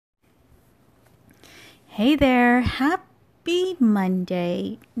Hey there, happy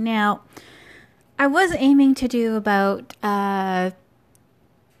Monday. Now, I was aiming to do about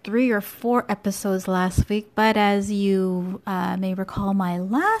 3 or 4 episodes last week, but as you may recall my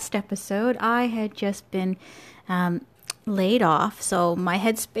last episode, I had just been laid off, so my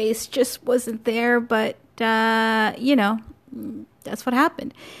headspace just wasn't there, but that's what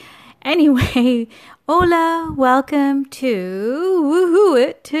happened. Anyway, hola, welcome to Woohoo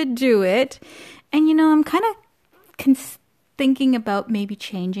It to Do It. And I'm kind of thinking about maybe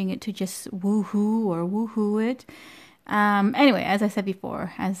changing it to just woohoo or woohoo it. Anyway, as I said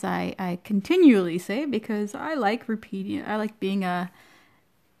before, as I continually say, because I like repeating it, I like being a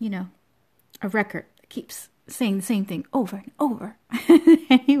record that keeps saying the same thing over and over.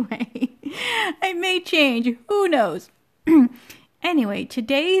 Anyway, I may change. Who knows? Anyway,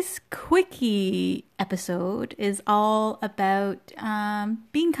 today's quickie episode is all about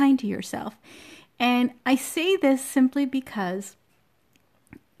being kind to yourself. And I say this simply because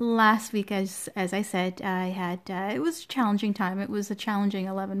last week, as I said, I had it was a challenging time. It was a challenging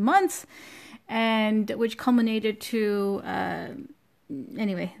 11 months, and which culminated to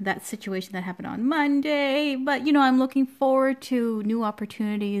that situation that happened on Monday. But I'm looking forward to new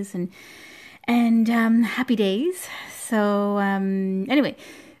opportunities and happy days. So anyway,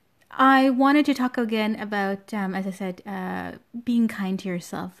 I wanted to talk again about, as I said, being kind to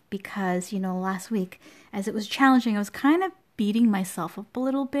yourself because, last week, as it was challenging, I was kind of beating myself up a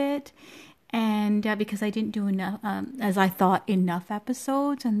little bit. And because I didn't do enough, as I thought, enough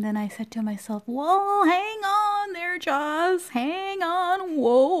episodes. And then I said to myself, whoa, hang on there, Joss. Hang on.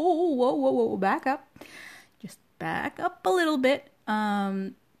 Whoa. Back up. Just back up a little bit.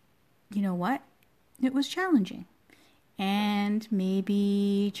 You know what? It was challenging. And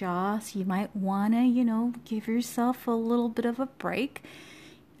maybe, Joss, you might want to, give yourself a little bit of a break.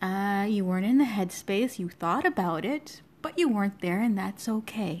 You weren't in the headspace. You thought about it, but you weren't there, and that's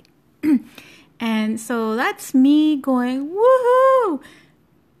okay. And so that's me going, woohoo!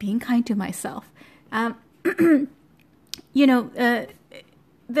 Being kind to myself. There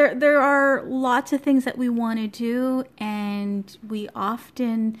are lots of things that we want to do, and we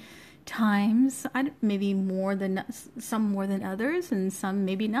often times, maybe some more than others, and some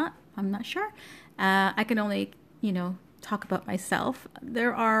maybe not. I'm not sure. I can only, talk about myself.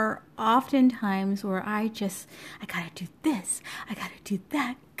 There are often times where I gotta do this, I gotta do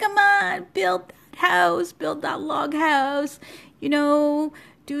that. Come on, build that house, build that log house. Do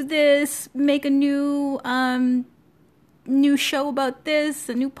this, make a new show about this,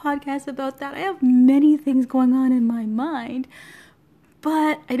 a new podcast about that. I have many things going on in my mind.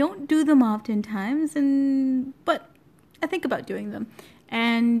 But I don't do them oftentimes, but I think about doing them.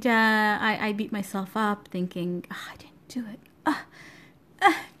 And I beat myself up thinking, I didn't do it.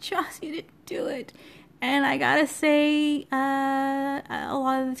 Joss, you didn't do it. And I gotta say, a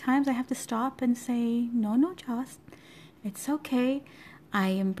lot of the times I have to stop and say, no, Joss, it's okay. I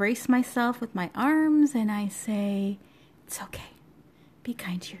embrace myself with my arms and I say, it's okay. Be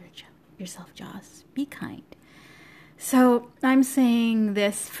kind to yourself, Joss. Be kind. So I'm saying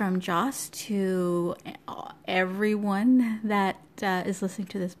this from Joss to everyone that is listening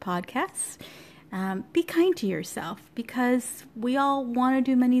to this podcast. Be kind to yourself because we all want to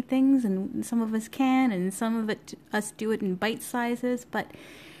do many things and some of us can and some of us do it in bite sizes. But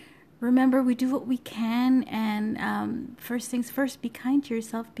remember, we do what we can, and first things first, be kind to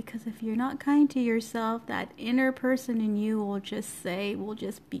yourself, because if you're not kind to yourself, that inner person in you will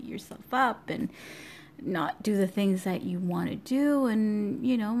just beat yourself up and not do the things that you want to do, and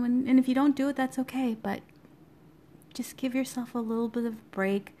and if you don't do it, that's okay, but just give yourself a little bit of a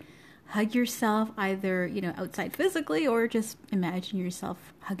break. Hug yourself, either outside physically, or just imagine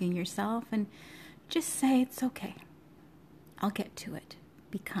yourself hugging yourself and just say, it's okay, I'll get to it.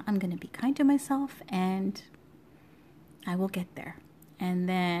 I'm going to be kind to myself and I will get there. And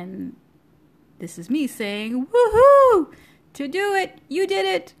then this is me saying, woohoo, to do it, you did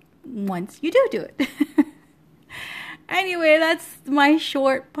it, once you do it. Anyway, that's my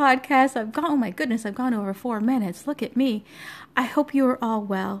short podcast. I've gone over 4 minutes. Look at me. I hope you are all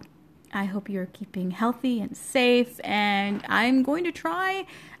well. I hope you're keeping healthy and safe. And I'm going to try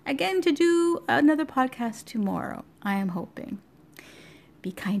again to do another podcast tomorrow. I am hoping.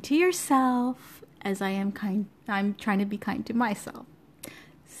 Be kind to yourself as I'm trying to be kind to myself.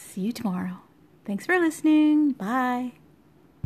 See you tomorrow. Thanks for listening. Bye.